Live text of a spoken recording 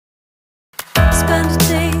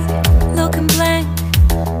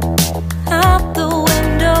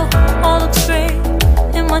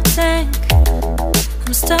my tank.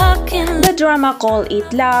 I'm stuck in. The drama Call It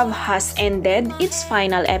Love has ended its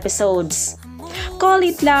final episodes. Call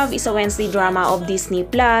It Love is a Wednesday drama of Disney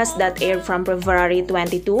Plus that aired from February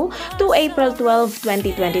 22 to April 12,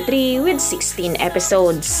 2023 with 16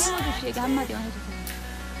 episodes.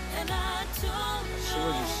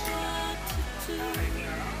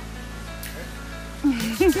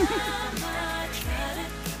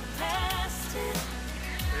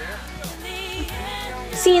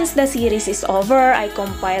 Since the series is over, I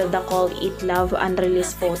compiled the Call It Love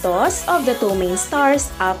unreleased photos of the two main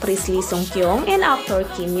stars, actress Kyung and actor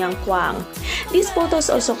Kwang. These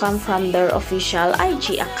photos also come from their official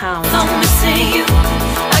IG account. I'm missing you.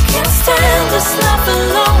 I can't stand this life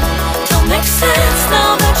alone. Don't make sense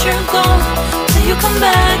now that you're gone. Till you come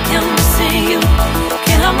back, I'm missing you.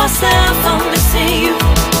 Can't help myself, I'm missing you.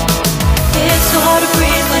 It's so hard to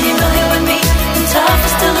breathe when you're not here with me. And tough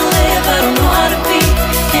is still to live, I don't know how to be.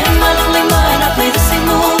 In my lonely mind, I play the same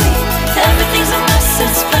movie. Everything's a mess,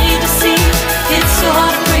 it's plain to see. It's so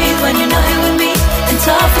hard to breathe when you're not here with me. And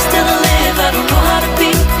tough is still to live, I don't know how to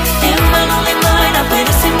be. In my lonely mind, I play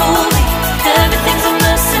the same movie. Everything's a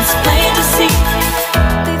mess, it's plain to see.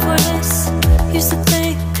 Before this, used to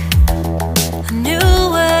think I knew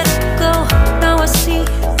where to go. Now I see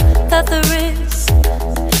that there is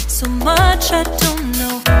so much I don't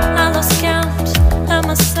know. I lost count and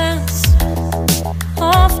my sense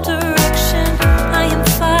of direction. I am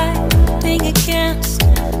fighting against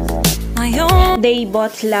my own. They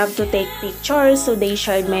both love to take pictures, so they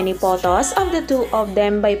shared many photos of the two of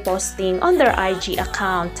them by posting on their IG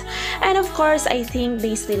account. And of course, I think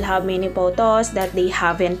they still have many photos that they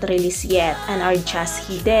haven't released yet and are just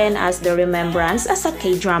hidden as the remembrance as a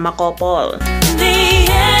K-drama couple. In the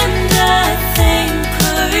end, I think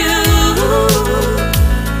of you.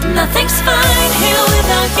 Nothing's fine here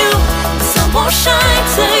without you. The sun won't shine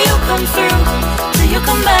till you come through. Till you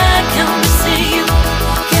come back, I'm missing you.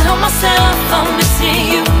 Can't help myself, I'm missing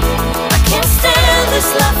you. I can't stand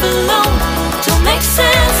this life alone. Don't make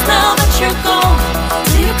sense now that you're gone.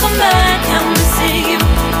 Till you come back, I'm missing you.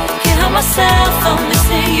 Can't help myself, I'm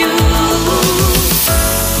missing you.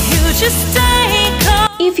 You just stay calm.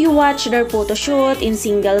 If you watch their photo shoot in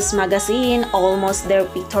Singles magazine, almost their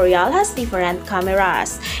pictorial has different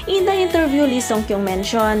cameras. In the interview, Kyung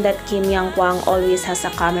mentioned that Kwang always has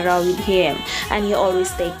a camera with him and he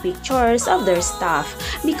always take pictures of their stuff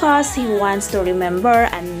because he wants to remember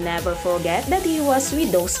and never forget that he was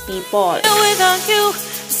with those people. Without you,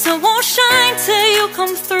 the sun won't shine till you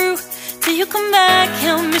come through. Till you come back,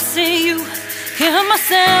 I'm missing you. Can't help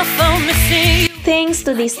myself, I'm missing you. Thanks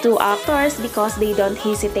to these two actors because they don't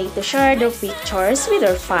hesitate to share their pictures with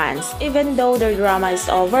their fans. Even though their drama is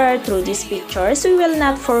over, through these pictures, we will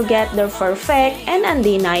not forget their perfect and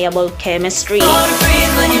undeniable chemistry.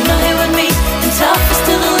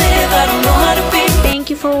 Thank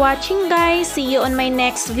you for watching, guys. See you on my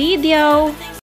next video.